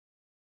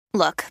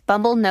Look,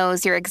 Bumble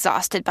knows you're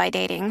exhausted by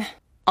dating.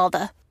 All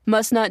the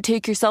must not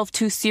take yourself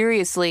too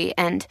seriously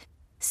and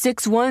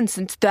 6'1"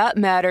 since that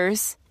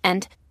matters.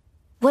 And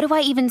what do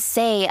I even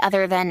say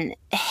other than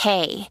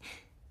hey?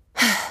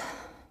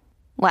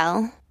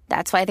 Well,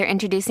 that's why they're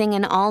introducing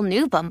an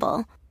all-new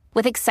Bumble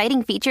with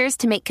exciting features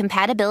to make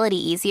compatibility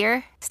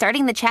easier,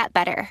 starting the chat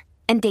better,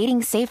 and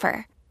dating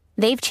safer.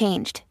 They've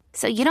changed,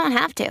 so you don't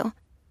have to.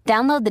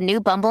 Download the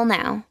new Bumble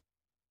now.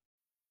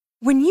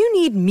 When you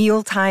need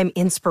mealtime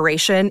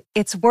inspiration,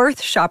 it's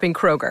worth shopping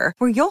Kroger,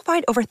 where you'll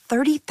find over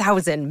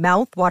 30,000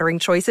 mouth-watering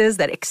choices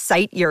that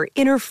excite your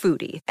inner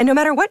foodie. And no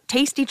matter what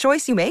tasty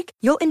choice you make,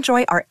 you'll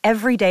enjoy our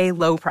everyday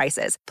low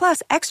prices,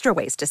 plus extra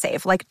ways to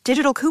save, like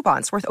digital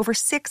coupons worth over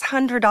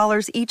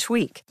 $600 each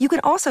week. You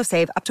can also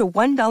save up to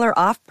 $1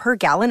 off per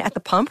gallon at the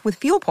pump with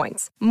fuel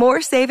points.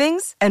 More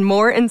savings and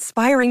more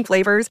inspiring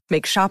flavors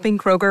make shopping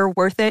Kroger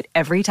worth it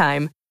every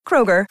time.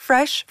 Kroger,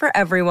 fresh for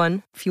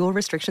everyone. Fuel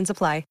restrictions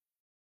apply.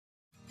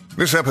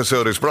 This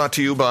episode is brought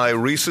to you by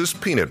Reese's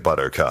Peanut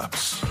Butter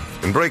Cups.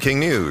 In breaking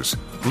news,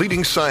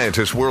 leading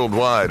scientists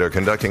worldwide are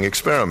conducting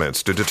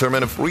experiments to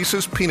determine if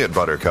Reese's Peanut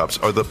Butter Cups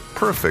are the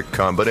perfect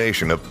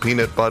combination of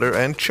peanut butter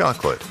and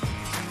chocolate.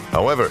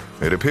 However,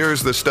 it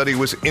appears the study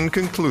was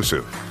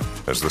inconclusive,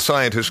 as the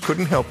scientists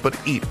couldn't help but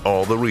eat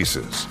all the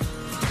Reese's.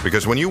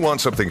 Because when you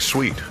want something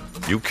sweet,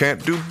 you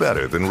can't do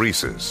better than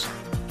Reese's.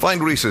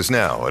 Find Reese's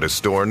now at a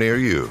store near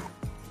you.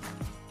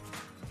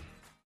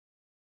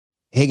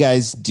 Hey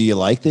guys, do you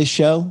like this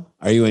show?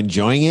 Are you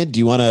enjoying it? Do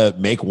you want to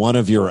make one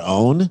of your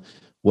own?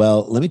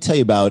 Well, let me tell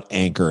you about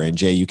Anchor, and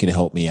Jay, you can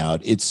help me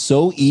out. It's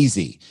so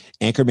easy.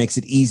 Anchor makes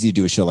it easy to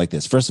do a show like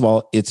this. First of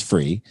all, it's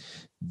free.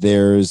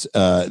 There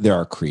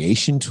are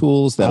creation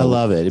tools that I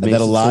love it. That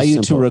allow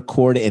you to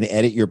record and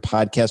edit your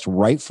podcast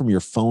right from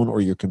your phone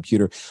or your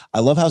computer.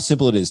 I love how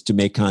simple it is to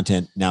make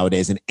content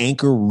nowadays, and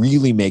Anchor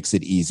really makes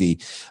it easy.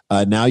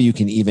 Now you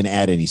can even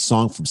add any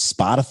song from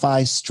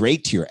Spotify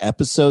straight to your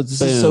episodes.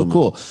 This is so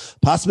cool.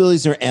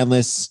 Possibilities are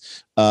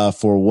endless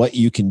for what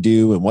you can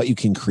do and what you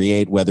can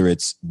create, whether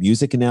it's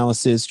music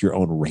analysis, your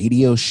own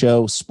radio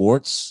show,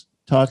 sports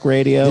talk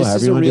radio.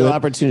 This is a real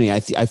opportunity.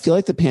 I feel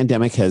like the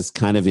pandemic has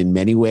kind of in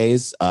many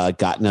ways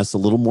gotten us a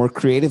little more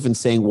creative in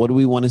saying, what do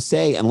we want to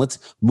say? And let's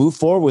move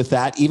forward with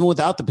that, even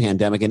without the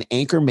pandemic. And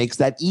Anchor makes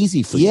that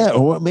easy for you. Yeah,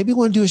 or maybe you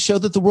want to do a show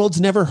that the world's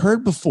never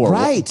heard before.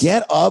 Right. Well,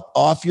 get up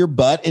off your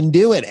butt and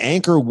do it.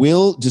 Anchor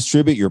will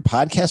distribute your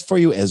podcast for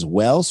you as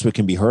well, so it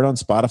can be heard on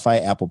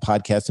Spotify, Apple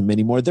Podcasts, and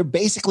many more. They're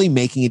basically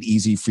making it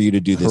easy for you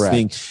to do this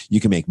thing. You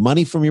can make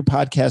money from your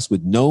podcast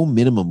with no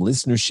minimum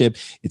listenership.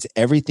 It's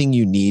everything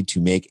you need to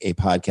make a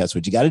podcast.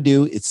 What you got to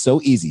do, it's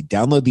so easy.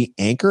 Download the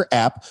Anchor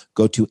app,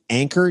 go to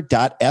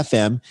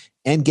anchor.fm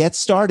and get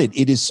started.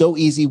 It is so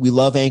easy. We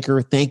love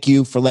Anchor. Thank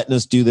you for letting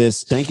us do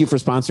this. Thank you for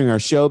sponsoring our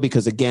show,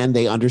 because again,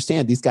 they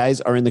understand these guys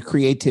are in the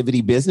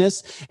creativity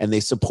business and they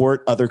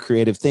support other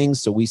creative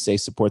things. So we say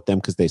support them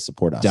because they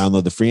support us.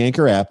 Download the free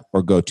Anchor app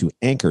or go to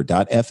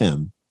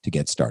anchor.fm to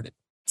get started.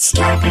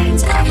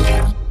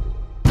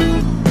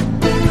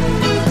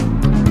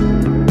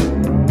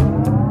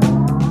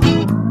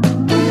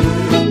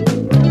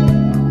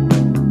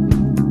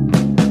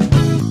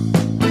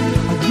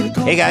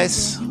 Hey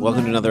guys,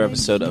 welcome to another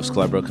episode of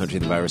Scalabro Country,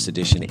 the Virus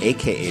Edition,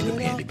 aka the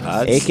Pandy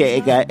Pods,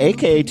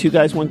 aka Two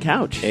Guys One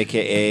Couch,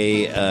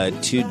 aka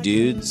two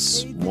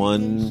dudes,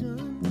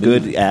 one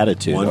good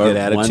attitude, one good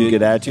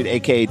attitude,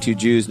 aka two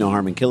Jews, no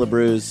harm in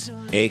Killabrews,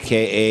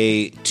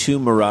 aka two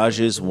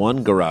mirages,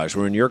 one garage.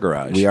 We're in your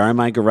garage. We are in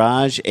my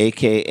garage,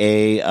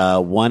 aka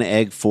one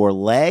egg, four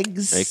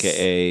legs,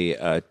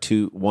 aka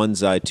one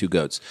side, two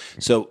goats.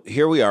 So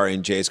here we are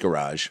in Jay's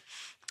garage.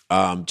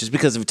 Just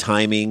because of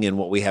timing and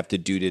what we have to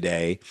do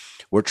today,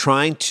 we're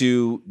trying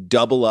to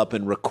double up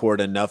and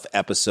record enough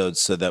episodes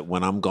so that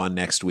when I'm gone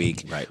next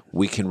week,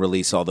 we can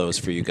release all those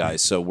for you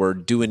guys. So we're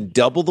doing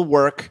double the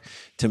work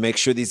to make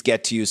sure these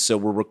get to you. So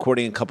we're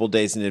recording a couple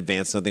days in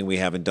advance, something we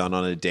haven't done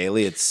on a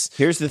daily.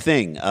 Here's the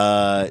thing,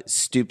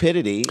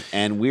 stupidity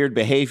and weird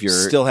behavior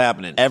still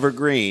happening.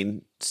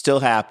 Evergreen.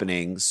 Still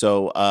happening.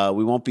 So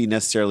we won't be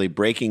necessarily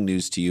breaking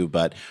news to you,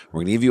 but we're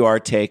going to give you our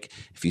take.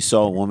 If you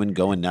saw a woman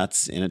going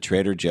nuts in a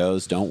Trader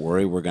Joe's, don't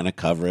worry. We're going to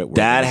cover it.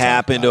 That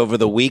happened over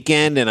the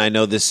weekend, and I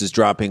know this is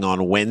dropping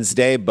on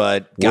Wednesday,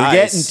 but guys, we're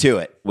getting to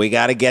it. We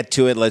got to get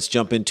to it. Let's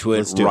jump into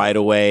it right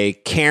away.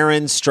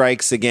 Karen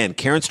strikes again.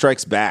 Karen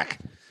strikes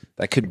back.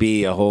 That could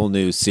be a whole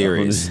new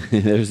series.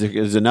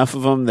 There's enough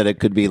of them that it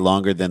could be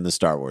longer than the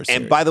Star Wars series.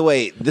 And by the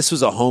way, this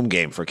was a home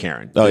game for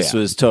Karen. This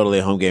was totally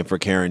a home game for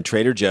Karen.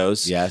 Trader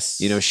Joe's.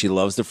 Yes. You know, she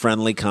loves the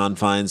friendly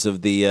confines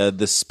of the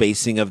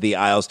spacing of the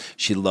aisles.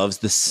 She loves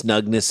the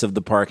snugness of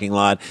the parking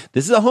lot.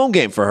 This is a home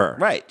game for her.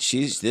 Right.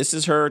 This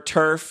is her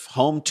turf,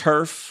 home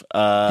turf.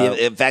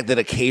 The fact that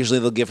occasionally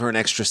they'll give her an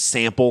extra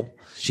sample.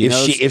 She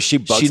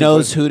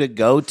knows who to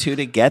go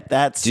to get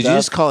that stuff. Did you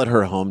just call it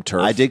her home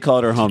turf? I did call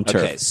it her home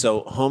turf. Okay,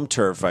 so home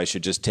turf, I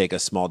should just take a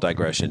small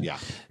digression. Yeah.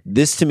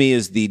 This to me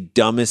is the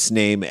dumbest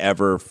name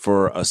ever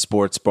for a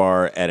sports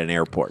bar at an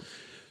airport.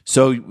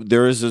 So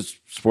there is a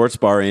sports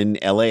bar in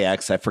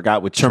LAX. I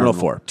forgot which Terminal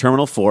 4.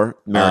 Terminal 4.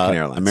 American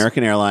Airlines.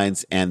 American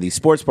Airlines. And the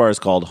sports bar is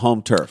called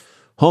Home Turf.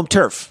 Home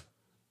turf.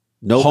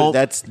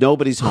 That's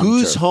nobody's home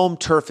Whose turf. home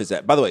turf is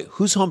that? By the way,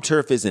 whose home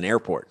turf is an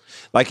airport?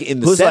 Like in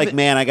the Who's like,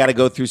 man, I got to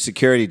go through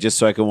security just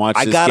so I can watch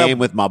this game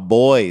with my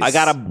boys. I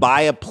got to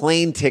buy a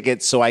plane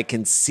ticket so I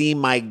can see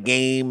my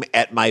game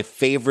at my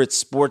favorite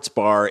sports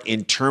bar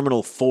in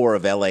Terminal 4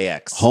 of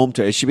LAX. Home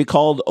turf. It should be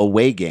called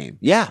away game.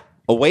 Yeah.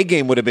 Away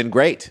game would have been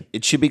great.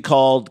 It should be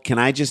called, can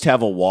I just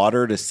have a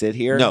water to sit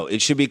here? No,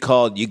 it should be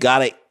called, you got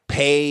to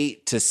pay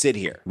to sit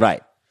here.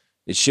 Right.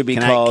 It should be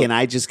Can called,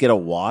 I just get a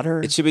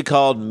water? it should be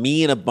called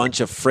me and a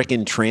bunch of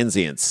frickin'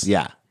 transients.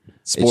 Yeah.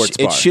 Sports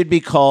bar. It should be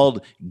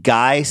called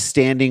guy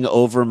standing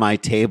over my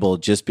table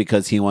just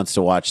because he wants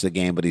to watch the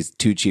game, but he's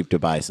too cheap to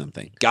buy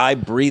something. Guy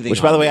breathing.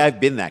 Which, by on the way, me. I've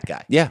been that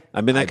guy. Yeah,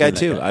 I've been that guy been that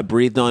too. guy. I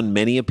breathed on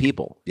many a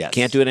people. Yes.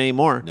 Can't do it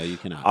anymore. No, you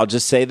cannot. I'll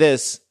just say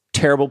this.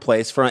 Terrible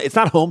place for it's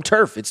not home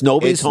turf. It's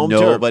nobody's It's home turf.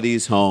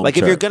 nobody's home Like if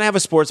you're turf. gonna have a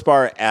sports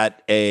bar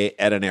at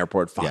an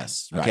airport, fine.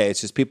 Yes, Okay. right.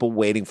 It's just people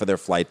waiting for their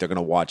flight. They're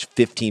gonna watch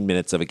 15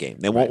 minutes of a game.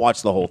 They won't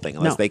watch the whole thing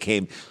unless No. they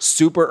came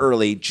super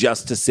early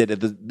just to sit at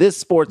this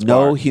sports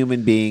No bar.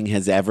 human being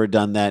has ever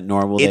done that,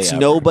 nor will It's they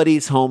ever.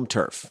 nobody's home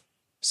turf.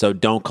 So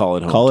don't call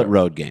it home Call turf. it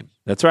road game.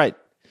 That's right.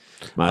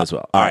 Might as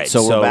well. all right,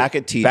 so we're back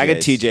at Back at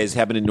TJ's. TJ's,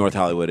 happened in North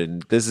Hollywood,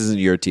 and this isn't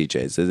your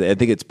TJ's. I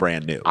think it's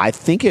brand new. I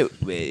think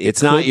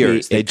It's not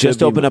yours. They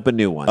just opened up a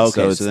new one. Okay,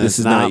 so so this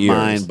is not not yours.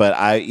 mine. But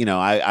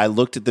I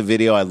looked at the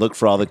video. I looked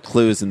for all the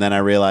clues, and then I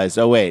realized,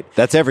 oh wait,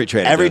 That's every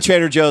Trader every Joe's.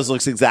 Trader Joe's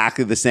looks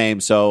exactly the same.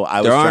 So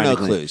I was There are trying no to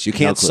glean- clues. You no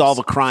can't clues. solve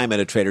a crime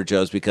at a Trader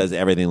Joe's because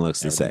everything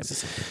looks the same.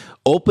 Everything's the same.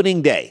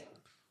 Opening day.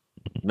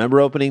 Remember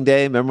opening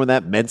day? Remember when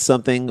that meant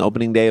something?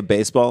 Opening day of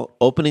baseball?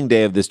 Opening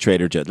day of this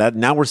Trader Joe's.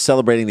 Now we're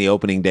celebrating the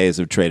opening days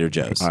of Trader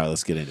Joe's. All right,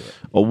 let's get into it.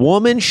 A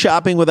woman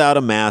shopping without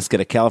a mask at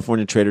a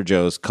California Trader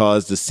Joe's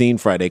caused a scene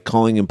Friday,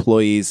 calling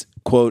employees,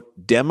 quote,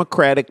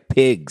 Democratic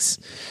pigs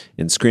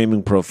and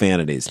screaming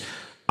profanities.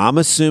 I'm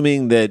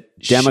assuming that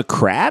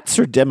Democrats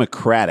or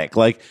Democratic?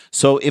 Like,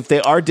 so if they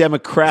are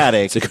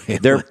Democratic, That's a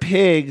great they're one.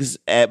 pigs,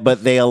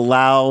 but they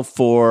allow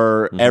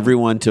for Mm-hmm.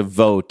 everyone to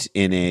vote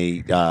in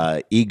a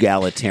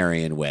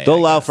egalitarian way. they'll I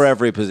allow guess. for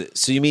every position.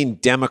 So you mean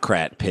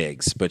Democrat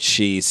pigs, but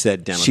she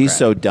said Democrat. She's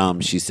so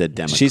dumb. She said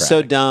Democratic. She's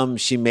so dumb,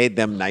 she made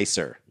them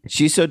nicer.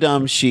 She's so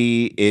dumb.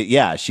 She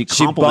She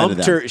complimented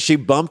bumped them. her. She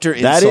bumped her.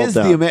 That insult is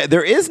down.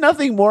 there is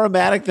nothing more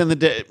American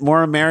than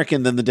more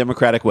American than the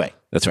Democratic way.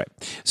 That's right.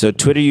 So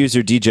Twitter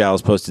user D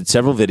Giles posted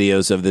several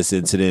videos of this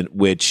incident,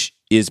 which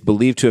is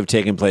believed to have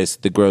taken place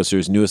at the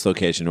grocer's newest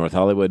location, North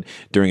Hollywood,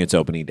 during its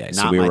opening day.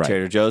 So Not we were my right.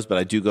 Trader Joe's, but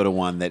I do go to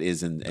one that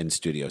is in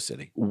Studio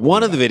City.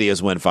 One of the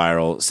videos went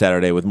viral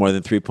Saturday with more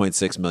than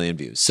 3.6 million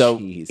views. So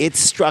Jeez. it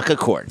struck a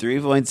chord.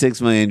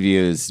 3.6 million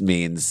views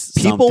means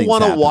People something's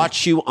want to happening.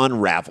 watch you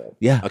unravel.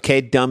 Yeah.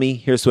 Okay, dummy.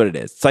 Here's what it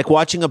is. It's like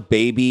watching a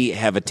baby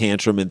have a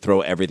tantrum and throw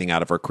everything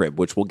out of her crib,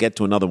 which we'll get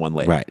to another one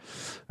later. Right.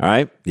 All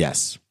right.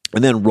 Yes,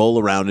 And then roll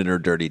around in her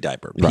dirty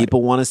diaper.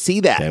 People want to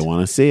see that. they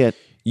want to see it.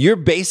 You're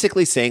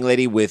basically saying,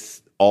 lady,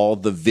 with all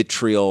the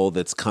vitriol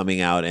that's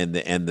coming out and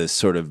the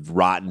sort of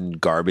rotten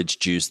garbage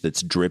juice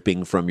that's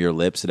dripping from your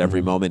lips at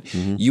every moment,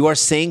 you are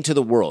saying to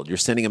the world, you're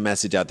sending a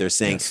message out there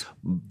saying,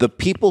 the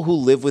people who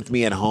live with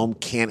me at home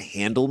can't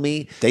handle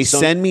me. They So-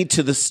 send me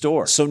to the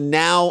store. So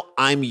now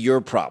I'm your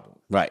problem.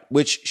 Right.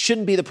 Which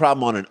shouldn't be the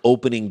problem on an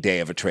opening day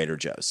of a Trader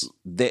Joe's.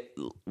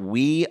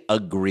 We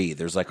agree.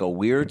 There's like a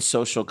weird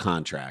social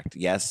contract.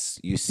 Yes,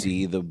 you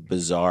see the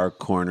bizarre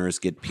corners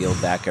get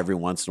peeled back every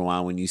once in a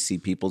while when you see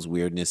people's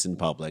weirdness in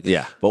public.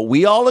 Yeah. But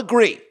we all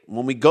agree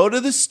when we go to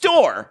the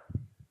store,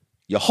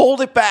 you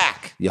hold it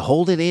back. You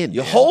hold it in.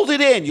 You hold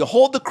it in. You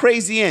hold the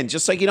crazy in.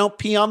 Just like you don't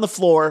pee on the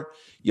floor.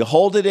 You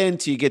hold it in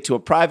till you get to a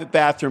private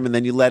bathroom and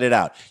then you let it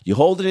out. You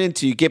hold it in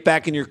till you get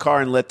back in your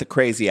car and let the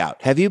crazy out.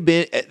 Have you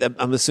been?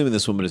 I'm assuming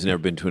this woman has never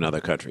been to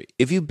another country.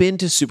 If you've been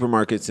to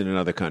supermarkets in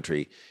another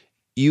country,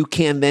 you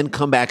can then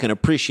come back and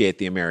appreciate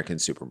the American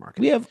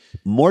supermarket. We have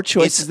more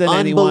choices It's than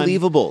anyone.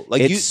 unbelievable.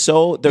 Like it's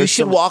you there's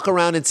should so- walk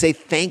around and say,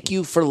 "Thank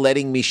you for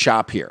letting me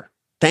shop here.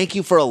 Thank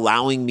you for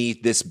allowing me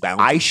this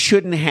bounty." I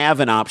shouldn't have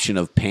an option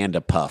of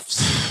Panda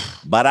Puffs,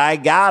 but I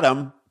got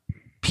them.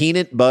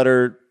 Peanut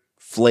butter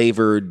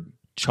flavored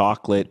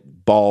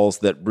chocolate balls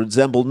that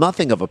resemble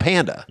nothing of a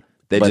panda.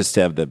 They just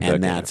have the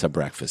and that's a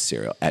breakfast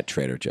cereal at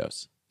Trader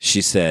Joe's.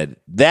 She said,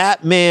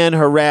 "That man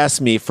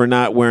harassed me for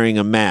not wearing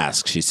a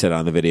mask," she said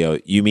on the video.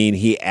 You mean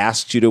he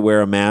asked you to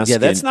wear a mask? Yeah,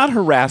 that's not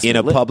harassment.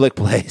 in a public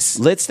place.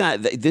 Let's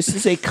not. This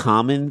is a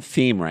common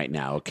theme right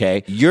now.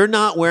 Okay, You're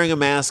not wearing a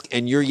mask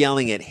and you're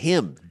yelling at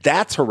him.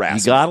 That's you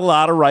harassment. got a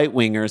lot of right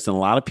wingers and a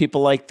lot of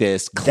people like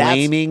this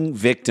claiming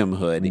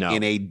victimhood No.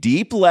 in a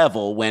deep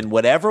level when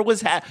whatever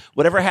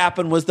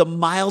happened was the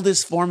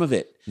mildest form of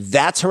it.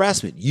 That's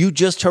harassment. You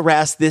just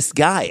harassed this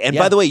guy. And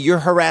Yeah. by the way, you're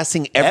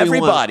harassing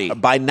everyone Everybody.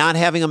 by not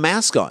having a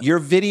mask on. Your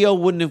video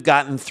wouldn't have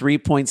gotten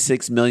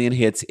 3.6 million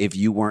hits if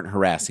you weren't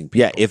harassing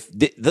people. Yeah, if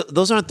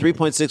those aren't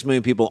 3.6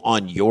 million people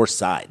on your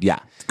side. Yeah,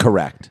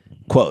 correct.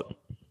 Quote,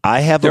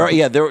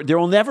 There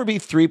will never be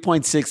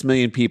 3.6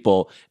 million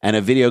people and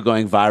a video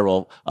going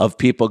viral of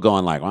people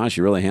going like, wow,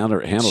 she really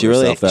handled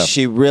herself.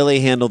 She really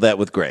handled that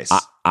with grace.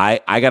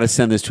 I got to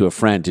send this to a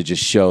friend to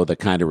just show the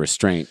kind of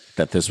restraint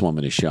that this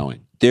woman is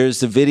showing.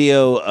 There's a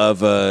video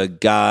of a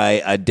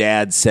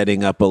dad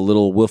setting up a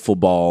little wiffle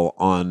ball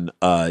on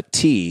a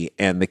tee,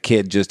 and the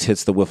kid just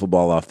hits the wiffle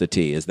ball off the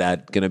tee. Is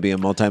that going to be a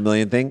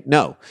multi-million thing?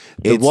 No.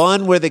 The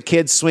one where the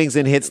kid swings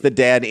and hits the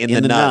dad in the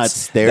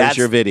nuts. There's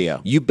your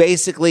video. You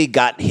basically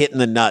got hit in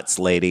the nuts,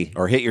 lady.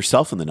 Or hit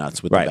yourself in the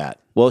nuts with the bat.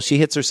 Well, she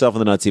hits herself in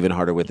the nuts even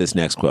harder with this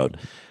next quote.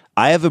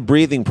 I have a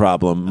breathing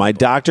problem. My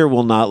doctor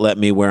will not let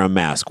me wear a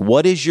mask.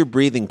 What is your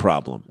breathing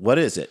problem? What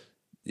is it?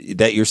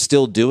 That you're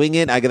still doing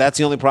it? That's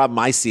the only problem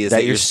I see is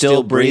that you're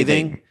still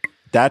breathing.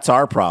 That's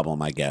our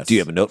problem, I guess. Do you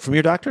have a note from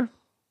your doctor?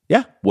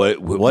 Yeah. What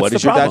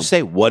does your doctor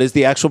say? What is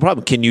the actual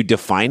problem? Can you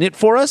define it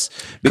for us?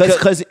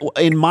 Because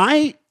in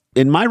my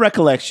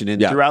recollection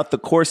and throughout the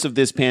course of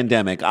this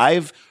pandemic,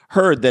 I've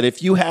heard that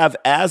if you have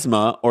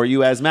asthma or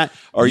you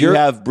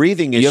have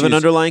breathing issues, you have an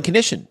underlying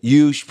condition.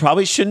 You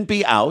probably shouldn't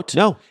be out.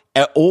 No.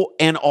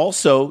 And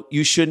also,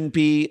 you shouldn't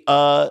be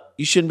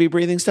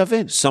breathing stuff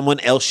in. Someone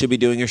else should be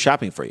doing your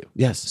shopping for you.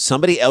 Yes,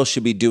 somebody else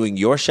should be doing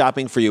your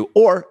shopping for you,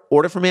 or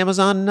order from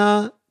Amazon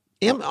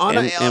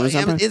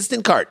Amazon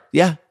Instant Cart.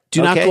 Yeah,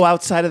 do not go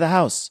outside of the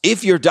house.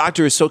 If your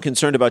doctor is so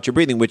concerned about your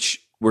breathing,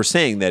 which we're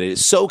saying that it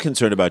is so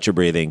concerned about your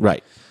breathing,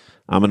 right?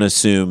 I'm going to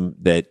assume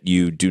that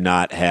you do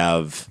not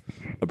have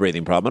a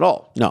breathing problem at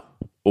all. No,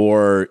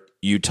 or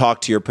you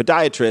talked to your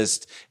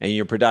podiatrist and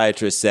your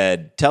podiatrist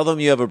said, tell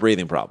them you have a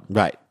breathing problem.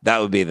 Right. That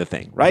would be the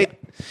thing, right?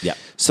 Yeah.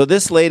 So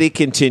this lady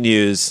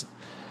continues.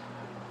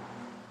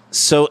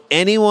 So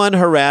anyone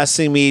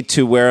harassing me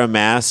to wear a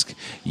mask,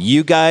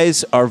 you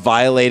guys are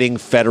violating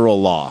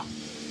federal law.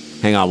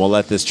 Hang on, we'll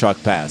let this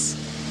truck pass.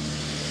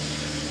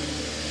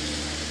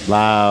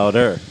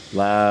 Louder.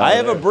 I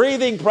have a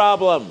breathing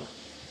problem.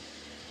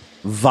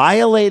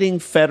 Violating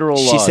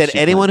federal law. She said,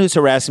 anyone who's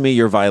harassing me,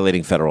 you're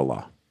violating federal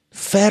law.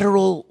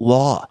 Federal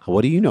law.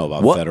 What do you know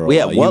about federal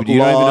law? You don't even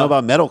know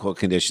about medical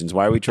conditions.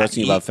 Why are we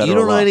trusting you about federal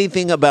law? You don't know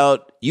anything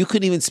about, you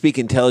couldn't even speak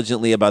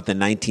intelligently about the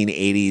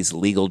 1980s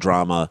legal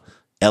drama,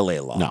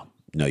 LA law.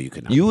 No, you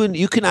cannot.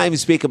 You cannot even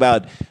speak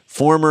about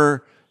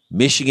former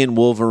Michigan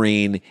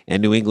Wolverine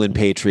and New England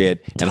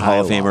Patriot and Hall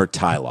of Famer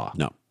Ty Law.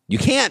 No. You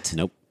can't.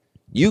 Nope.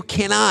 You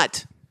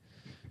cannot.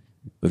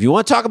 If you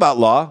want to talk about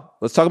law,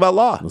 let's talk about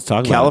law. Let's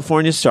talk about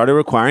California started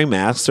requiring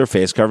masks or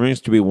face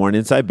coverings to be worn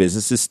inside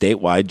businesses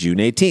statewide June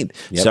 18th.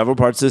 Yep. Several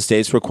parts of the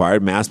states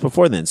required masks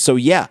before then. So,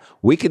 yeah,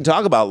 we can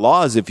talk about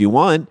laws if you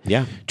want.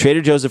 Yeah.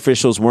 Trader Joe's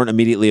officials weren't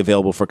immediately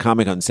available for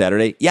Comic on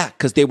Saturday. Yeah,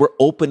 because they were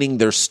opening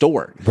their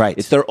store. Right.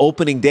 It's their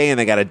opening day and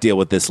they got to deal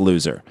with this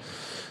loser.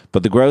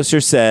 But the grocer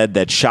said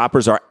that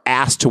shoppers are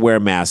asked to wear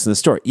masks in the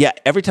store. Yeah,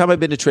 every time I've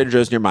been to Trader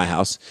Joe's near my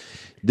house,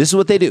 this is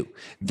what they do.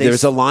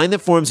 There's a line that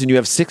forms and you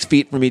have 6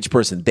 feet from each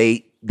person.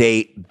 They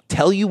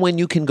tell you when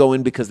you can go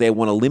in because they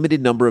want a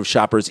limited number of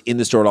shoppers in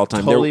the store at all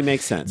times. Totally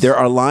makes sense. There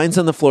are lines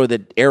on the floor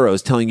that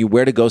arrows telling you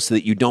where to go so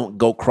that you don't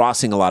go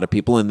crossing a lot of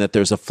people and that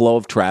there's a flow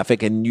of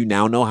traffic and you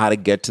now know how to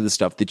get to the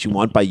stuff that you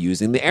want by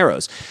using the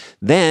arrows.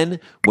 Then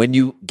when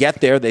you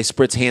get there, they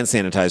spritz hand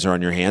sanitizer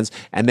on your hands.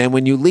 And then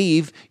when you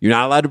leave, you're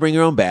not allowed to bring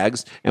your own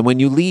bags. And when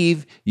you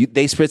leave,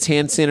 they spritz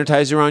hand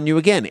sanitizer on you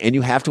again. And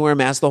you have to wear a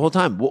mask the whole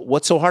time.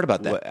 What's so hard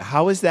about that?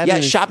 How is that? Yeah,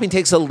 shopping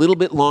takes a little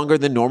bit longer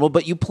than normal,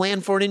 but you plan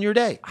for it in your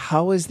day.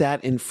 How is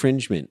that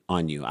infringement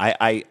on you?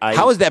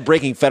 How is that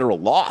breaking federal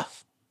law?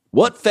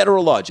 What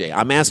federal law, Jay?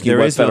 I'm asking you. There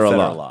what is no federal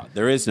federal law?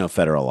 There is no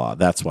federal law.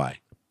 That's why.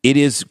 It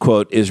is,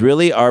 quote, is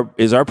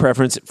our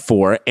preference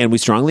for, and we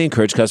strongly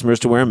encourage customers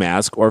to wear a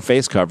mask or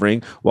face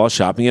covering while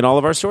shopping at all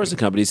of our stores, the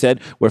company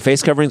said, where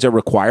face coverings are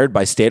required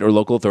by state or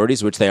local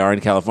authorities, which they are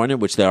in California,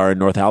 which they are in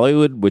North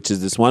Hollywood, which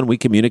is this one, we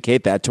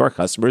communicate that to our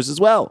customers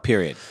as well.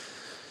 Period.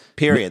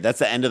 That's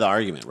the end of the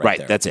argument right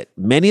there. That's it.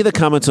 Many of the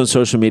comments on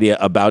social media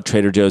about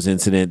Trader Joe's the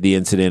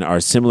incident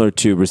are similar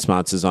to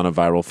responses on a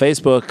viral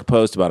Facebook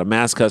post about a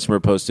mask customer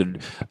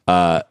posted,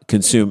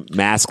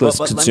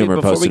 maskless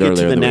consumer posted earlier. Before we get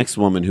to the next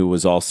woman who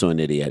was also an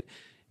idiot,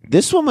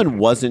 this woman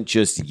wasn't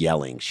just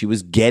yelling. She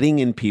was getting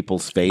in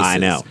people's faces. I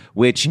know.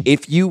 Which,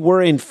 if you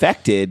were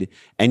infected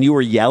and you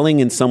were yelling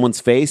in someone's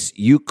face,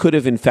 you could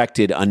have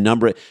infected a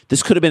number.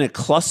 This could have been a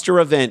cluster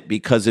event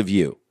because of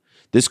you.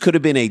 This could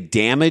have been a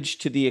damage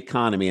to the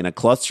economy and a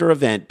cluster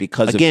event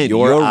because of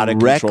your out of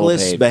control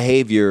reckless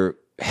behavior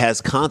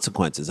has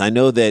consequences. I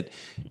know that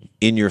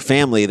in your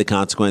family, the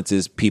consequence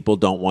is people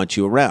don't want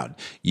you around.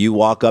 You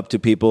walk up to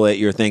people at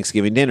your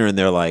Thanksgiving dinner and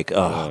they're like,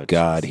 oh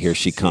God, here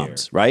she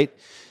comes, right?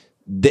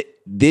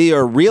 They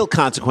are real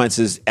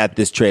consequences at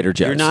this Trader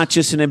Joe's. You're not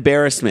just an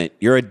embarrassment.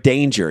 You're a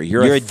danger.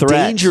 You're a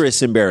threat.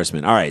 Dangerous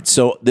embarrassment. All right.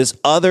 So this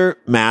other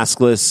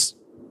maskless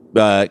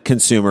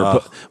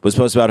consumer was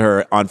posted about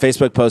her on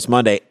Facebook post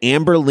Monday.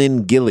 Amber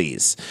Lynn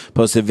Gillies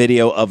posted a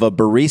video of a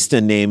barista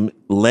named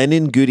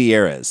Lennon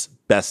Gutierrez.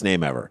 Best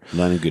name ever.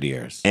 Lennon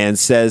Gutierrez. And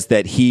says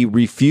that he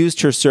refused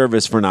her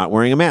service for not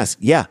wearing a mask.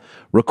 Yeah.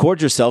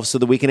 Record yourself so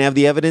that we can have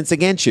the evidence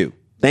against you.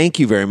 Thank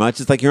you very much.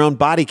 It's like your own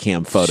body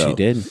cam photo. She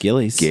did.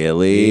 Gillies.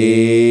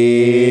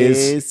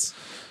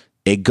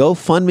 A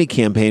GoFundMe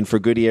campaign for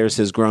Goodyears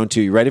has grown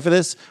to, you ready for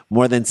this?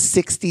 More than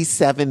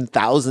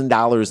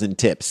 $67,000 in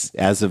tips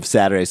as of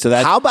Saturday. So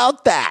that's, how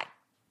about that?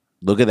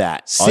 Look at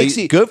that.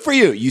 60. Good for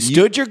you. You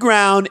stood your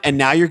ground, and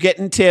now you're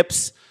getting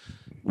tips.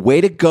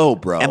 Way to go,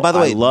 bro. And by the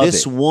way,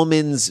 this it.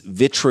 woman's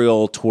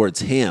vitriol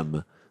towards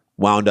him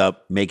wound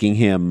up making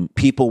him.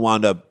 People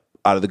wound up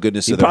out of the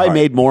goodness he of their probably heart.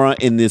 made more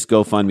in this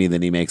GoFundMe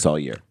than he makes all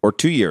year. Or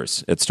 2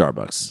 years at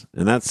Starbucks.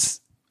 And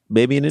that's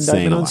maybe an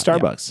indictment on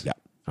Starbucks. Yeah.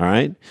 All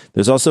right.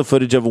 There's also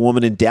footage of a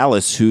woman in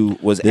Dallas who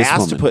was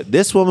asked to put.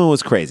 This woman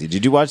was crazy.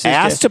 Did you watch this?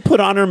 Asked to put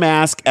on her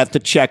mask at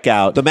the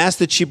checkout. The mask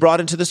that she brought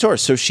into the store.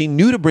 So she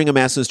knew to bring a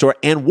mask in the store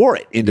and wore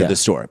it into the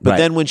store. But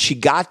then when she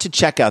got to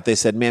checkout, they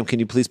said, "Ma'am, can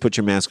you please put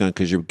your mask on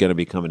because you're going to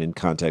be coming in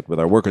contact with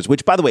our workers?"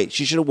 Which, by the way,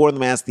 she should have worn the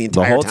mask the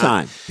entire whole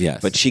time.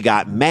 Yes. But she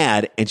got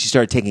mad and she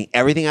started taking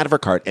everything out of her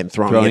cart and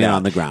throwing it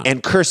on the ground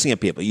and cursing at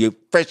people. You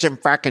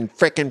frickin'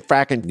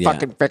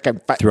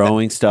 frickin'.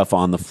 Throwing stuff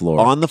on the floor.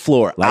 On the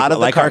floor. Out of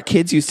the like cart. our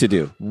kids used to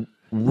do.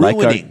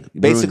 Ruining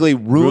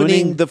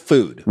the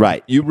food.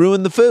 Right. You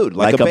ruin the food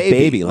like a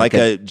baby. Like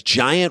a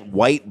giant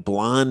white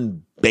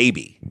blonde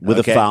baby. With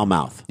a foul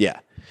mouth. Yeah.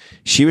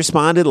 She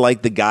responded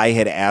like the guy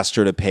had asked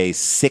her to pay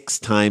 6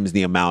 times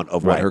the amount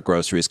of what her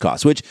groceries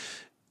cost, which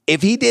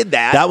if he did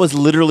that. That was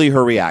literally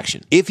her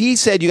reaction. If he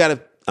said,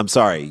 I'm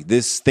sorry,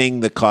 this thing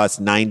that costs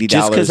 $90.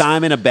 Just because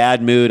I'm in a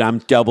bad mood, I'm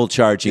double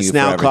charging you for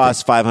everything. It's now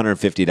costs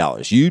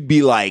 $550. You'd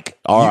be like,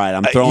 all right,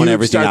 I'm throwing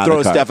everything out of the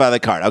cart. Start throwing stuff out of the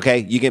cart.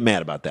 Okay, you get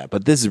mad about that,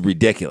 but this is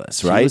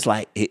ridiculous, right? It was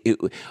like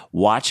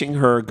watching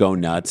her go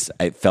nuts.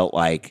 It felt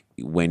like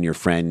when your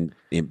friend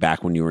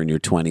back when you were in your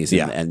 20s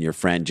and your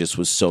friend just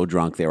was so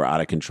drunk they were out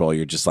of control.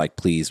 You're just like,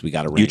 please, we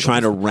got to wrangle. You're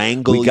trying to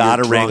wrangle. We got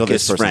to wrangle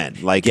this friend.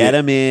 Like, get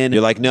him in.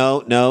 You're like,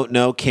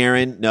 no,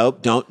 Karen,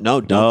 don't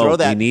throw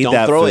that. We need don't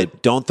that throw food.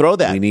 it. Don't throw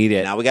that. We need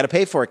it. Now we got to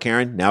pay for it,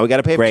 Karen. Now we got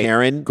to pay for it,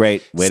 Karen.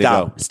 Great. Way to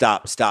go.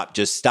 Stop.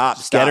 Just stop.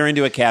 Get her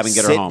into a cab and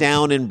get her home. Sit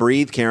down and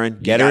breathe, Karen.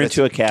 Get her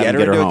into a cab and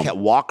get her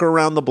home. Walk her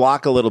around the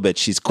block a little bit.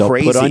 She's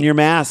crazy. Put on your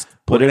mask.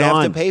 Put it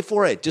on. Have to pay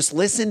for it. Just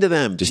listen to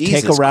them. Just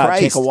Jesus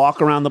Christ. take a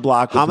walk around the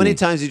block. How many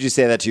times did you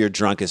say that to your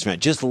drunkest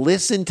friend? Just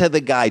listen to the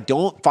guy.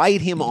 Don't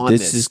fight him on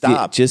this.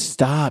 Stop. Just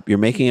stop. You're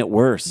making it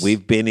worse.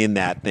 We've been in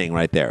that thing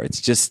right there.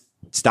 It's just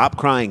stop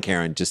crying,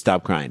 Karen. Just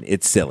stop crying.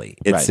 It's silly.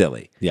 It's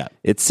silly. Yeah.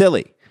 It's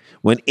silly.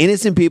 When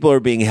innocent people are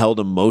being held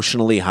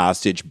emotionally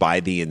hostage by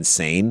the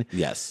insane,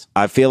 yes,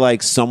 I feel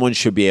like someone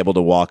should be able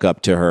to walk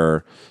up to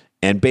her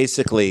and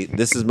basically,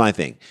 this is my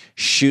thing,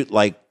 shoot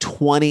like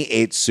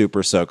 28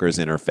 super soakers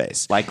in her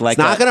face. Like it's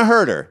not going to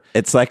hurt her.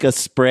 It's like a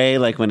spray,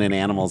 like when an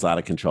animal's out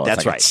of control.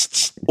 That's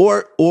right.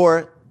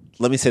 Or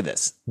let me say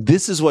this.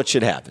 This is what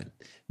should happen.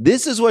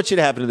 This is what should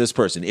happen to this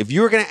person. If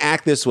you're going to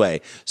act this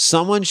way,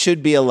 someone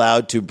should be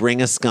allowed to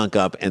bring a skunk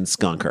up and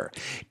skunk her.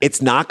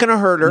 It's not going to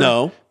hurt her.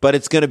 No. But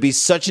it's going to be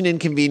such an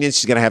inconvenience.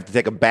 She's going to have to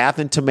take a bath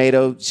in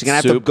tomato. She's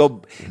going to have to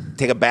go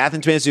take a bath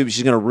in tomato soup.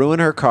 She's going to ruin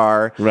her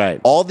car.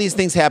 Right. All these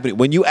things happening.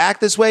 When you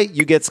act this way,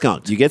 you get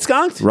skunked. You get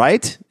skunked?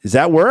 Right? Does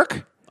that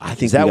work? I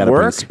think that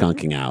work?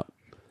 Skunking out.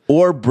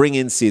 Or bring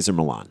in Cesar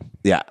Millan.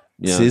 Yeah.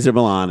 Cesar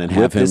Millan and Whip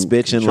have him this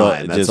bitch in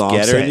line. That's just all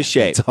get I'm her into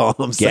shape. That's all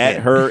I'm saying.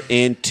 Get her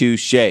into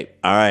shape.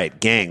 All right,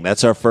 gang.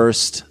 That's our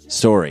first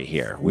story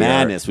here.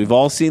 Madness. We've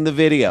all seen the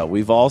video.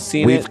 We've all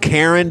seen it. We've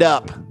Karen'd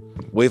up.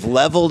 We've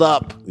leveled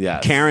up.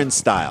 Yes. Karen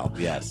style.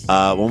 Yes.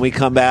 When we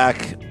come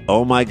back,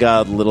 oh my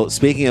God,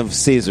 speaking of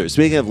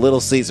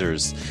Little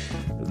Caesars,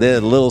 the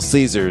Little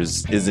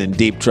Caesars is in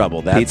deep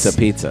trouble. That's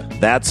pizza.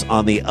 That's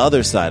on the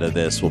other side of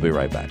this. We'll be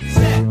right back.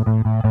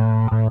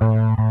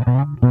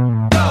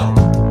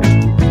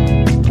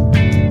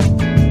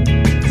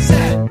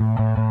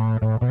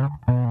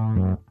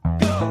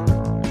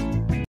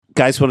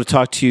 Guys, want to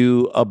talk to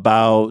you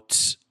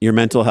about your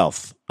mental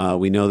health.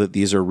 We know that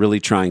these are really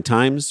trying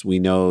times. We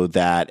know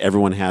that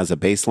everyone has a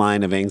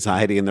baseline of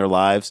anxiety in their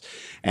lives,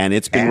 and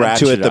it's been ratcheted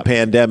to it up. The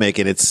pandemic,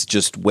 and it's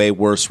just way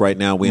worse right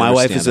now. My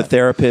wife is a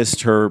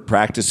therapist. Her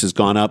practice has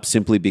gone up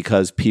simply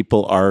because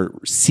people are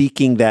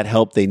seeking that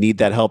help. They need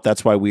that help.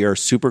 That's why we are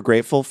super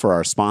grateful for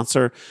our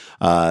sponsor,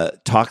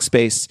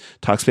 Talkspace,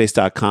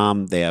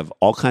 Talkspace.com. They have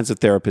all kinds of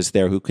therapists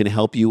there who can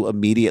help you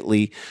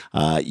immediately.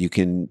 You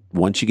can,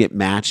 once you get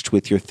matched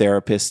with your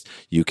therapist,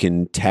 you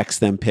can text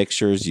them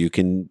pictures. You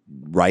can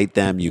write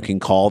them. You can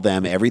call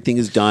them. Everything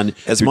is done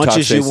as much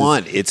as you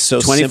want. It's so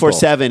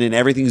 24/7, and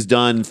everything's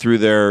done through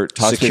their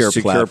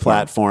secure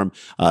platform.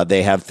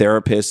 They have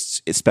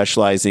therapists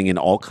specializing in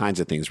all kinds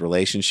of things: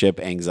 relationship,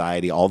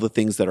 anxiety, all the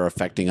things that are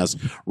affecting us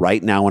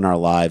right now in our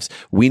lives.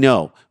 We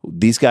know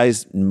these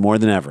guys more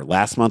than ever.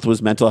 Last month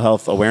was Mental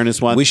Health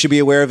Awareness Month. We should be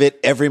aware of it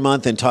every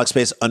month, and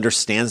Talkspace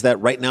understands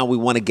that. Right now, we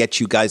want to get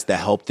you guys the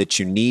help that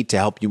you need to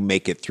help you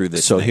make it through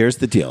this. So here's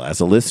the deal: as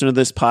a listener to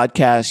this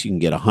podcast, you can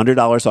get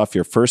 $100 off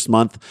your first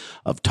month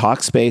month of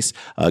Talkspace.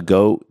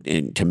 Go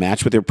to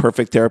match with your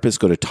perfect therapist.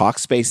 Go to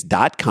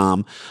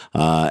Talkspace.com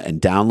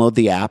and download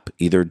the app.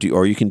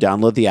 Or you can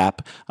download the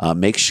app.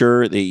 Make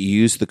sure that you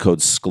use the code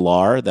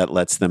SCLAR. That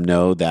lets them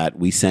know that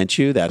we sent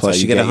you. That's Plus,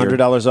 how you get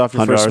 $100 off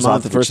your first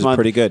month, the first which is month.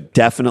 pretty good.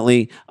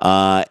 Definitely.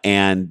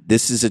 And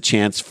this is a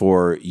chance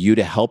for you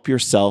to help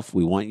yourself.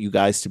 We want you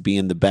guys to be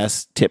in the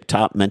best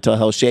tip-top mental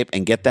health shape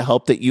and get the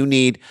help that you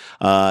need.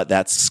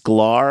 That's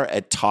Sklar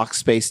at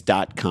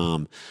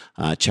Talkspace.com.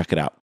 Check it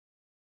out.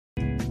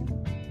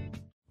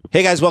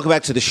 Hey guys, welcome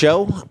back to the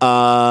show.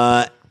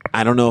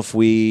 I don't know if are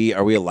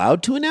we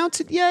allowed to announce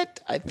it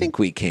yet? I think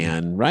we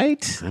can,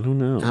 right? I don't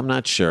know. I'm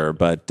not sure,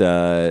 but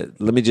let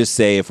me just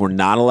say, if we're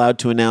not allowed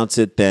to announce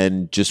it,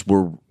 then just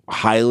we're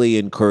highly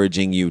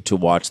encouraging you to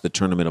watch the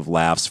Tournament of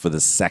Laughs for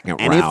the second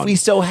round. And if we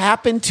so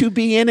happen to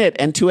be in it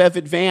and to have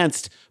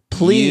advanced,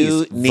 please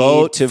you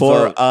vote need to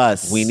for vote.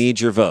 us. We need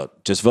your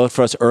vote. Just vote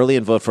for us early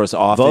and vote for us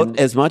often. Vote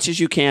as much as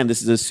you can.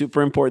 This is a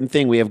super important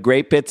thing. We have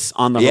great bits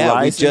on the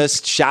horizon. We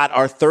just shot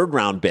our third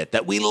round bit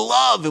that we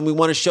love and we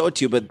want to show it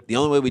to you. But the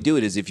only way we do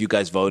it is if you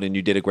guys vote, and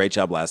you did a great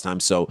job last time.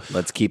 So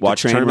let's keep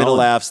watch the train Tournament of rolling.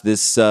 Laughs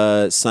this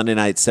Sunday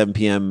night, 7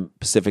 p.m.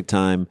 Pacific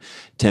time,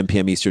 10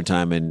 p.m. Eastern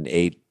time, and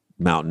 8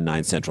 Mountain,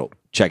 9 Central.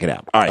 Check it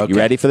out. All right, Okay. you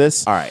ready for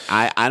this? All right.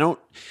 I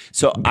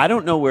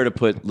don't know where to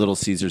put Little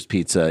Caesars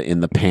Pizza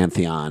in the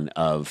pantheon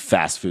of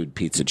fast food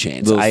pizza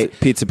chains.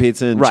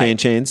 Pizza and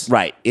chains.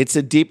 Right. It's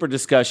a deeper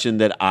discussion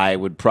that I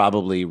would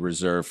probably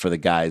reserve for the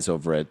guys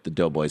over at the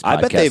Doughboys podcast.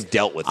 I bet they've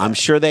dealt with I'm that.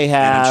 sure they And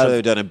have. I'm sure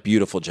they've done a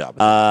beautiful job.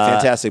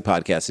 Fantastic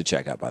podcast to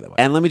check out, by the way.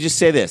 And let me just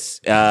say this.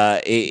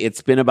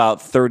 It's been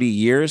about 30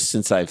 years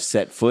since I've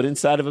set foot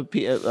inside of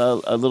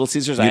a Little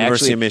Caesars.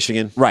 University of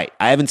Michigan. Right.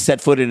 I haven't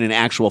set foot in an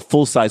actual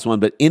full-size one,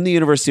 but in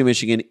the University of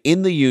Michigan,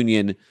 in the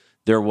Union,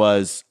 there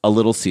was a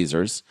Little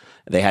Caesars.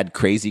 They had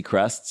crazy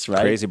crusts,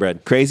 right? Crazy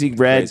bread.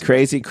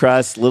 Crazy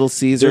crust, Little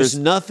Caesars. There's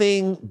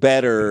nothing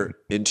better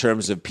in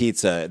terms of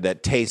pizza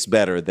that tastes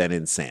better than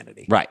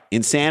Insanity. Right.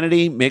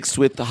 Insanity mixed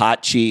with the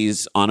hot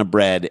cheese on a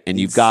bread, and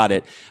you've got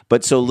it.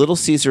 But so Little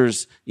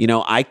Caesars,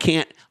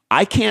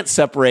 I can't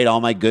separate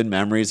all my good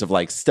memories of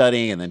like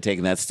studying and then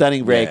taking that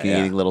studying break and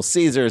eating Little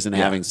Caesars and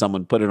having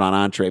someone put it on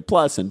Entree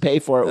Plus and pay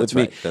for it with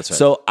me. That's right.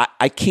 So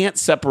I can't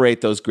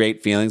separate those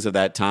great feelings of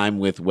that time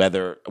with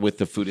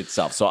the food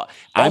itself. So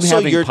I'm Also,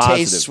 having your positive.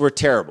 tastes were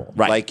terrible.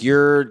 Right. Like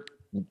your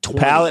 20,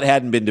 palate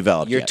hadn't been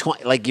developed You're yet.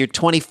 20, like you're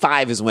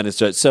 25 is when it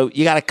starts. So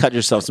you got to cut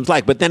yourself some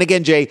slack. But then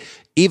again, Jay,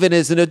 even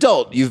as an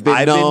adult, you've been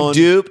I've known,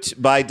 been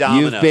duped by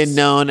Domino's. You've been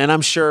known, and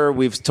I'm sure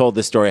we've told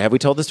this story. Have we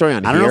told the story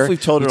on here? I don't know if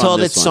we've told it on told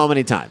this it one. so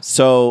many times.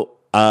 So,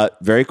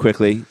 very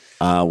quickly,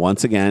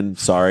 once again,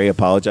 sorry,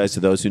 apologize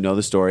to those who know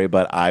the story,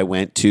 but I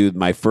went to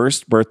my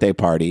first birthday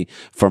party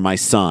for my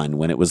son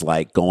when it was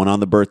like going on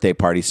the birthday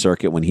party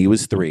circuit when he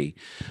was 3.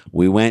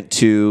 We went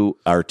to,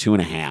 or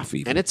 2.5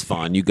 even. And it's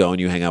fun. You go and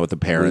you hang out with the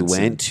We parents.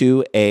 went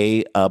to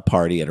a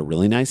party at a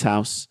really nice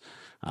house.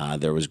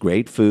 There was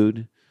great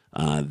food.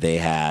 They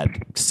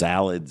had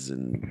salads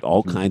and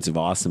all kinds of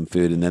awesome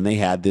food. And then they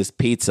had this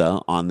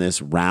pizza on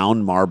this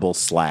round marble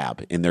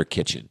slab in their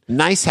kitchen.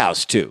 Nice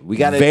house, too. We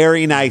got a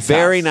Very nice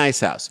Very house. nice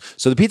house.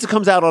 So the pizza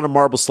comes out on a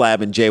marble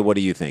slab. And Jay, what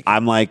do you think?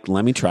 I'm like,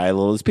 let me try a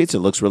little of this pizza.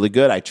 It looks really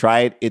good. I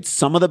tried. It's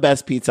some of the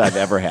best pizza I've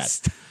ever had.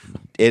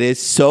 It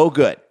is so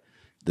good.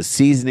 The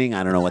seasoning,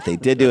 I don't know what they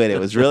did to it. It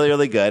was really,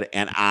 really good.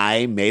 And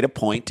I made a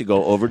point to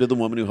go over to the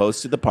woman who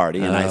hosted the party.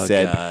 And I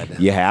said, God.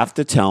 you have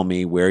to tell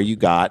me where you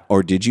got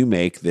or did you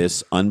make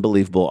this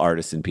unbelievable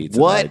artisan pizza?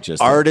 that I What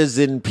just had.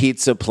 artisan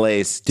pizza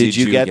place did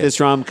you get this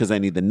from? Because I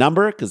need the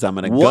number because I'm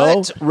going to go.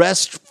 What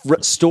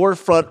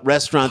storefront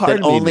restaurant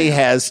Pardon that me, only man.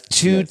 has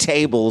 2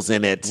 tables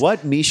in it?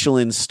 What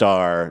Michelin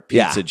star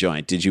pizza Yeah.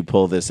 joint did you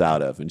pull this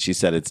out of? And she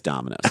said it's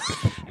Domino's.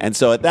 And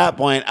so at that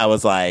point, I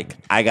was like,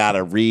 I got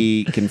to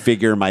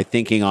reconfigure my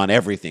thinking on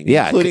everything,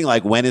 Yeah. including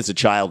like when is a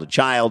child a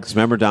child?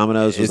 Remember,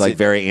 Domino's was Is like it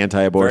very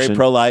anti-abortion, Very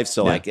pro-life.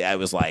 So Yeah. like, I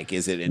was like,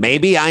 is it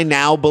Maybe I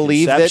now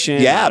believe that.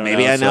 Inception? Yeah, don't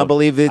maybe know. I now So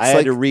believe it's I had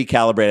like to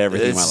recalibrate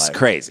everything in my it's life.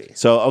 crazy.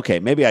 So okay,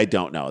 maybe I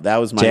don't know. That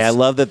was my. Jay, I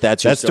love that.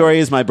 That's your that story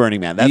is my Burning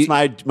Man. That's You-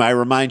 my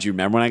remind you.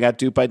 Remember when I got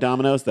duped by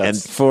Domino's? And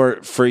That's for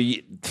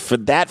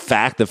that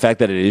fact, the fact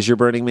that it is your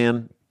Burning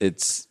Man,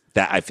 it's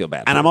that I feel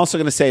bad. and for I'm it. also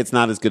going to say it's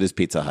not as good as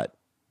Pizza Hut.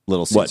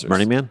 Little Caesars. what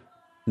Burning Man?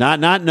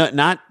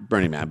 Not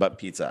Burning Man, but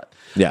Pizza Hut.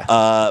 Yeah.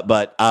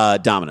 But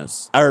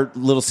Domino's or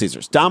Little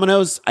Caesars.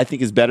 Domino's, I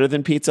think, is better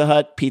than Pizza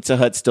Hut. Pizza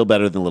Hut's still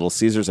better than Little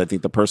Caesars. I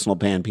think the personal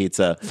pan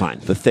pizza, Fine.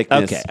 the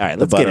thickness. Okay, all right,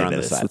 the let's get butter into on the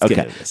this. side. Let's get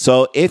Okay, into this.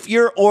 so if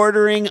you're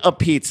ordering a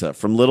pizza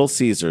from Little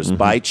Caesars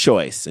by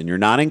choice and you're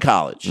not in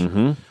college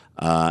and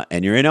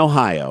you're in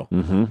Ohio,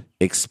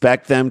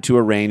 expect them to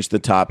arrange the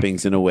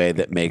toppings in a way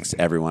that makes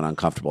everyone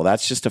uncomfortable.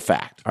 That's just a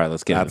fact. All right,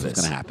 let's get That's into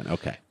what's this. going to happen.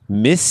 Okay.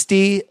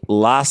 Misty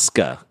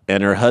Laska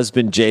and her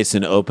husband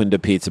Jason opened a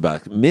pizza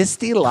box.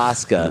 Misty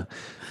Laska,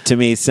 to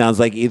me, sounds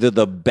like either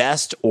the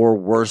best or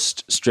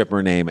worst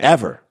stripper name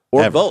ever,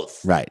 or Ever.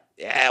 both. Right.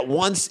 At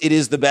once, it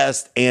is the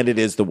best and it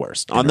is the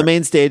worst. On the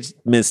main stage,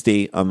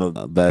 Misty. On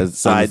the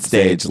side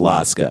stage,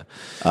 Laska.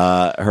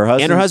 Her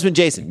husband And her husband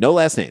Jason. No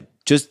last name.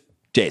 Just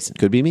Jason.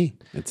 Could be me.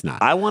 It's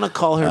not. I want to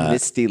call her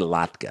Misty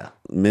Latka.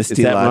 Misty Is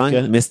that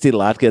Latka? wrong? Misty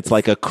Latka. It's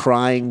like a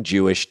crying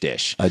Jewish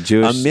dish. A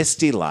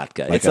Misty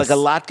Latka. It's like a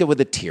latke with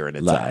a tear in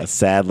its eye. A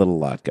sad little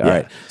latke. All Yeah.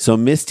 right. So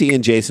Misty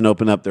and Jason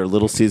open up their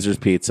Little Caesars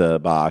pizza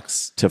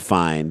box to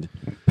find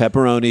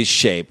Pepperonis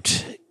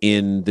shaped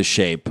in the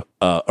shape,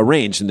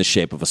 arranged in the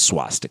shape of a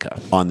swastika.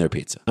 on their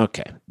pizza.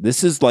 Okay.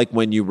 This is like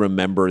when you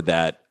remember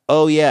that,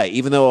 oh, yeah,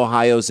 even though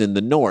Ohio's in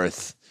the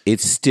north,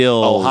 It's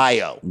still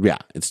Ohio. Yeah,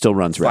 it still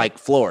runs red. Like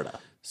Florida.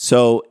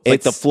 So Like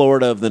it's the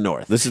Florida of the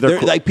north. This is their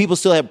They're- like people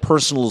still have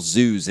personal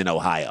zoos in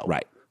Ohio.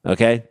 Right.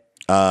 Okay.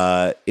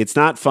 It's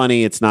not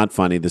funny. It's not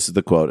funny. This is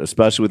the quote,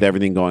 especially with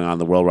everything going on in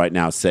the world right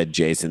now, said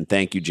Jason.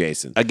 Thank you,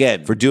 Jason.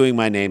 Again, for doing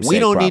my name. We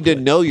don't need to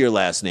know your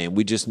last name.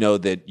 We just know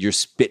that you're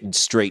spitting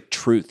straight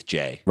truth,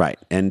 Jay. Right.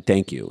 And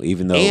thank you,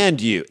 even though.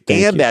 And you.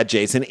 Thank And you. that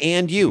Jason.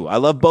 And you. I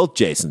love both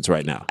Jasons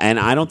right now. And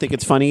I don't think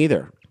it's funny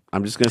either.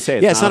 I'm just going to say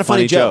it. Yeah, it's not a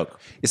funny joke.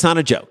 It's not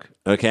a joke.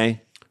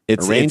 Okay.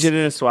 Arrange it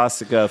in a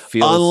swastika.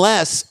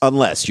 Feels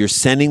Unless you're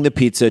sending the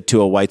pizza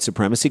to a white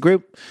supremacy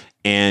group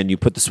and you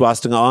put the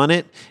swastika on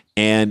it,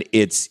 and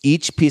it's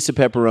each piece of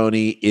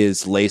pepperoni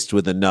is laced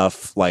with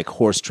enough like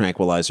horse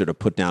tranquilizer to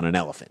put down an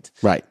elephant.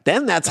 Right.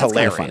 Then that's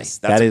hilarious.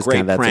 Funny. That's a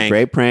great That's a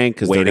great prank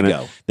because Way they're to gonna,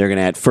 go. They're going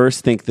to at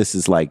first think this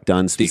is like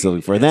done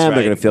specifically for That's them. right.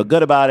 They're going to feel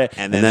good about it,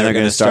 And then they're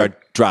going to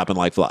start dropping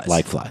like flies.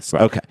 like flies.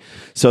 Right. Okay.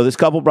 So this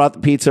couple brought the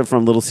pizza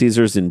from Little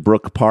Caesars in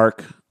Brook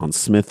Park on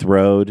Smith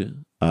Road.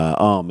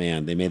 Oh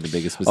man, they made the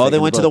biggest mistake. Oh, they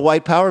in went to book. the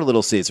White Power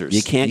Little Caesars.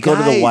 You can't go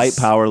to the White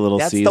Power Little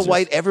that's Caesars. That's the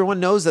white. Everyone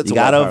knows that's You a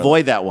got to White Power.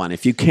 avoid that one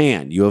if you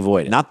can. You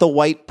avoid it. Not the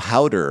white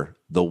powder.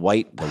 The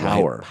White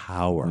Power. White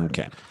Power.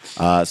 Okay.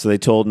 So they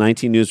told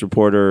 19 News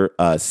reporter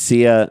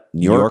Sia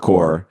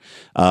Nyorkor.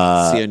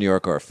 Sia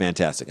Nyorkor,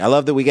 fantastic. I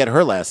love that we get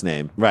her last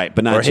name, Right,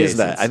 but not or his.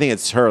 Jason's. I think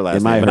it's her last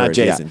In name, my but not hers,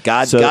 yeah. Jason.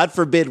 God So-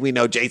 forbid we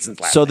know Jason's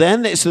last So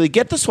name. then, they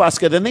get the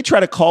swastika. Then they try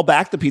to call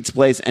back the pizza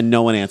place, and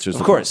no one answers.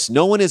 Of course,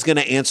 no one is going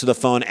to answer the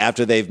phone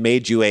after they've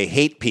made you a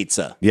hate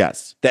pizza.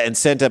 Yes. And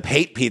sent up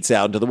hate pizza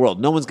out into the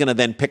world. No one's going to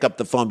then pick up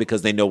the phone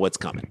because they know what's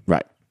coming.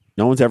 Right.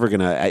 No one's ever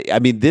gonna. I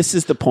mean, this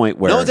is the point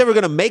where No one's ever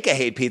going to make a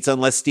hate pizza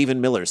unless Stephen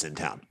Miller's in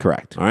town.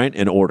 Correct. All right,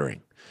 and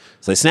ordering.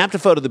 So they snapped a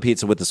photo of the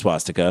pizza with the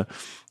swastika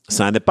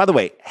sign that, by the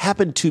way,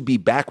 happened to be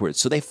backwards.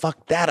 So they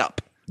fucked that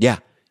up. Yeah.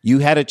 You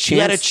had a chance.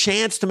 You had a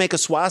chance to make a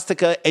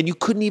swastika, and you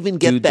couldn't even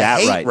get do the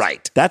that hate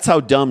right. That's how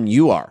dumb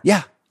you are.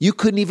 Yeah. You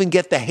couldn't even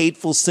get the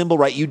hateful symbol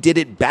right. You did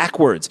it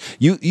backwards.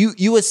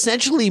 You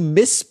essentially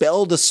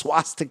misspelled a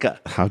swastika.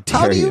 How dare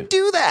How do you you.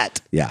 do that?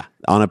 Yeah.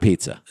 On a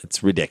pizza.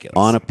 It's ridiculous.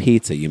 On a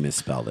pizza, you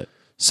misspelled it.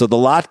 So the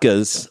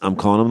Latkas, I'm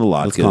calling them the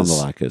Latkas, Let's call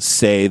them the Latkas.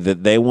 say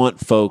that they want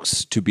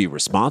folks to be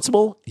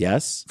responsible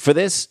Yes. for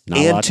this Not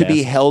a and lot to to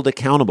be ask. held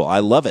accountable. I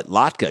love it.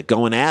 Latka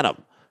going at them.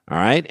 All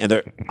right.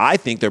 And I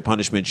think their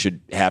punishment should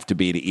have to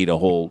be to eat a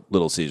whole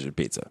Little Caesar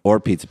pizza. Or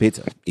pizza.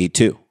 Eat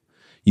two.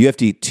 You have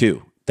to eat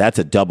two. That's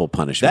a double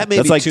punishment.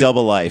 That's like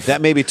double life.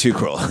 That may be too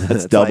cruel.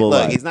 That's double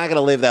Look, life. he's not going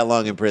to live that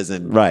long in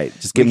prison. Right.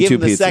 Just give him two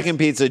the pizzas. second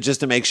pizza just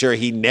to make sure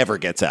he never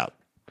gets out.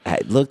 Hey,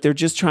 look, they're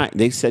just trying.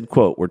 They said,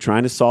 "quote We're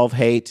trying to solve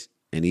hate."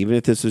 And even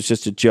if this was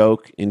just a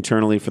joke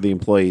internally for the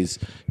employees,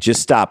 just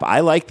stop.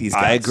 I like these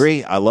guys. I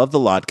agree. I love the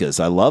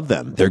Latkas. I love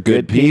them. They're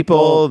good good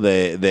people.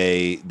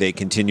 They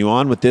continue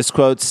on with this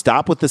quote.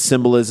 Stop with the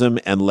symbolism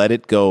and let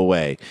it go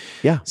away.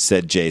 Yeah.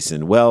 Said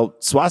Jason. Well,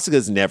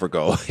 swastikas never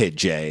go away,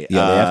 Jay.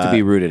 Yeah, they have to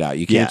be rooted out.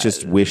 You can't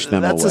just wish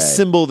them That's away. a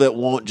symbol that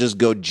won't just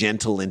go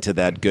gentle into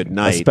that good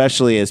night.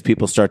 Especially as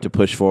people start to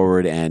push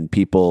forward and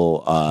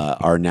people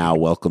are now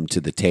welcome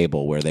to the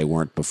table where they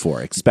weren't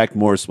before. Expect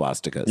more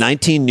swastikas.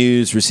 19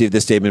 News received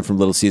this statement from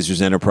Little Caesars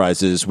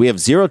Enterprises. We have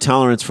zero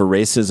tolerance for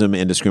racism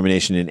and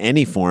discrimination in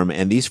any form,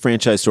 and these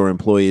franchise store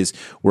employees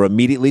were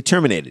immediately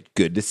terminated.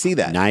 Good to see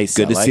that. Nice.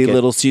 Good I to like see it.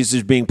 Little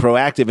Caesars being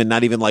proactive and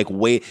not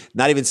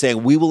even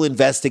saying we will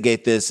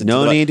investigate this.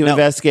 No need to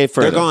investigate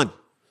further. They're gone.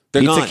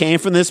 They're Pizza gone. came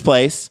from this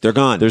place. They're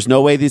gone. There's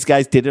no way these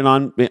guys did it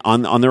on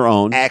their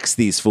own. Axe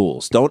these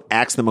fools. Don't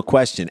ask them a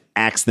question.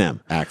 Ask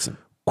them. Axe them.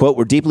 Quote,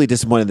 we're deeply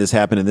disappointed this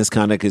happened, and this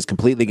conduct is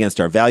completely against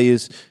our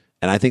values.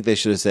 And I think they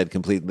should have said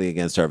completely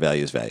against our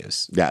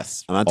values.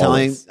 Yes. I'm not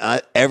Always.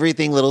 telling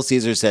everything Little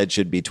Caesar said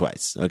should be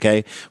twice.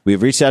 Okay.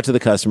 We've reached out to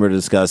the customer to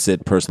discuss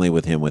it personally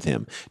with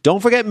him. Don't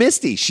forget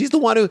Misty. She's the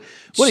one who,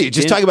 what are you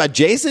just talking about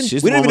Jason?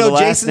 She's We the don't one even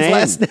with know the Jason's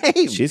last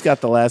name. She's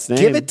got the last name.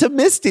 Give it to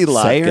Misty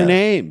Latka. Say her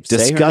name. Say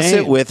her Discuss name.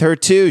 it with her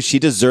too. She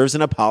deserves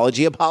an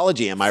apology. Am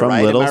I from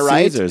right? Little Am I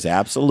right? Caesars.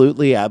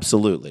 Absolutely.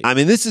 Absolutely. I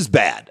mean, this is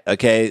bad.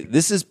 Okay.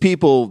 This is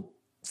people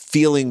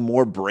feeling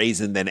more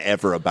brazen than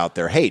ever about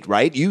their hate,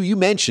 right? You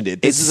mentioned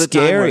it. This It's is a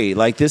time scary.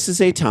 where- This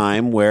is a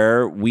time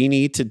where we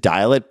need to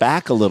dial it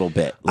back a little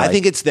bit. I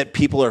think it's that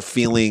people are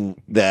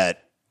feeling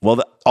that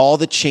all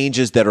the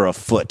changes that are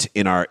afoot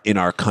in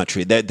our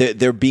country,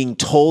 they're being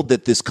told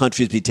that this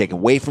country is being taken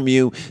away from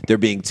you. They're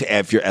being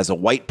if you're as a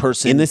white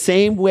person in the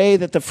same way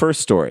that the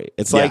first story.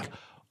 It's Yeah. like,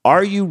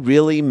 are you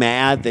really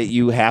mad that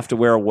you have to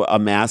wear a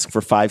mask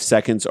for 5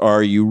 seconds? Or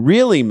are you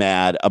really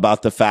mad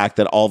about the fact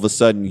that all of a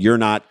sudden you're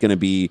not going to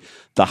be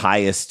the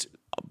highest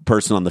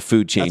person on the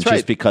food chain That's right.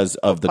 just because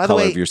of the By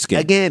color way, of your skin.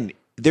 Again,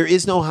 there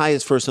is no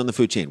highest person on the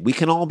food chain. We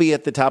can all be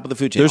at the top of the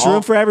food chain. There's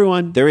room for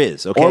everyone. There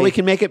is, okay? Or we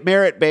can make it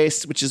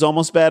merit-based, which is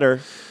almost better.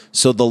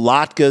 So the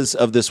Latkas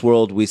of this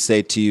world, we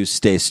say to you,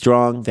 stay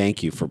strong.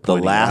 Thank you for The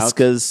pointing out.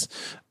 Laskas,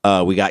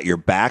 we got your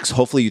backs.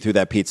 Hopefully you threw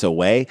that pizza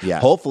away. Yeah.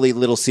 Hopefully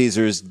Little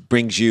Caesars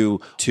brings you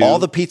all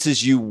the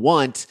pizzas you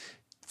want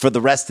for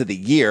the rest of the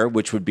year,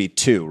 which would be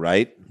 2,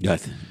 right? Yeah,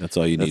 that's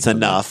all you need. That's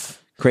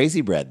enough.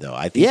 Crazy bread, though.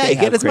 I think Yeah, they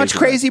get have as much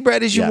crazy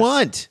bread as you Yes.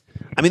 want.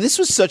 I mean, this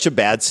was such a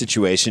bad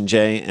situation,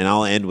 Jay, and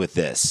I'll end with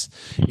this.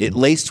 It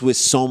laced with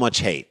so much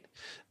hate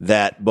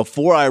that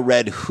before I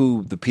read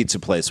who the pizza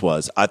place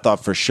was, I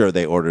thought for sure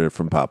they ordered it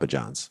from Papa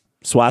John's.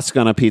 Swastika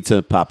on a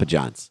pizza, Papa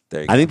John's.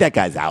 There you I go. think that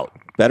guy's out.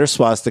 Better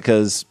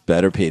swastikas,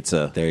 better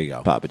pizza. There you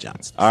go. Papa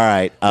John's. All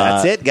right.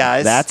 That's it,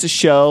 guys. That's a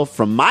show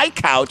from my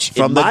couch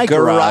From in the my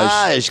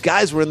garage.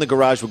 Guys, we're in the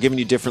garage. We're giving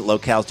you different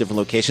locales, different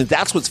locations.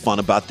 That's what's fun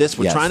about this.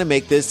 We're Yes. trying to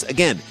make this,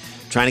 again,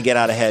 trying to get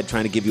out ahead,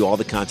 trying to give you all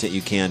the content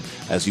you can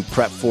as you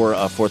prep for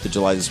 4th of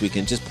July this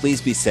weekend. Just please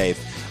be safe.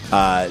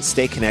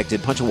 Stay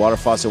connected. Punch a water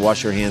faucet.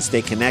 Wash your hands.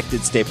 Stay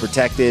connected. Stay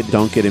protected.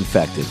 Don't get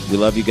infected. We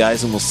love you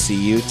guys, and we'll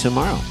see you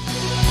tomorrow.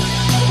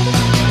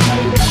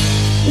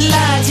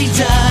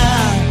 La-ti-da,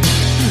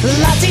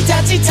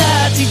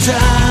 la-ti-da-ti-da-ti-da,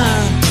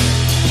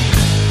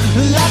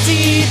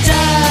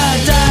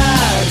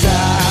 la-ti-da-da-da.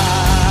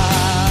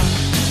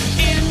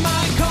 In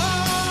my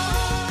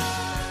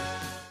car.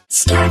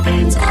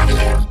 Starburns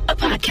Audio,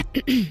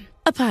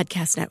 a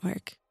podcast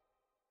network.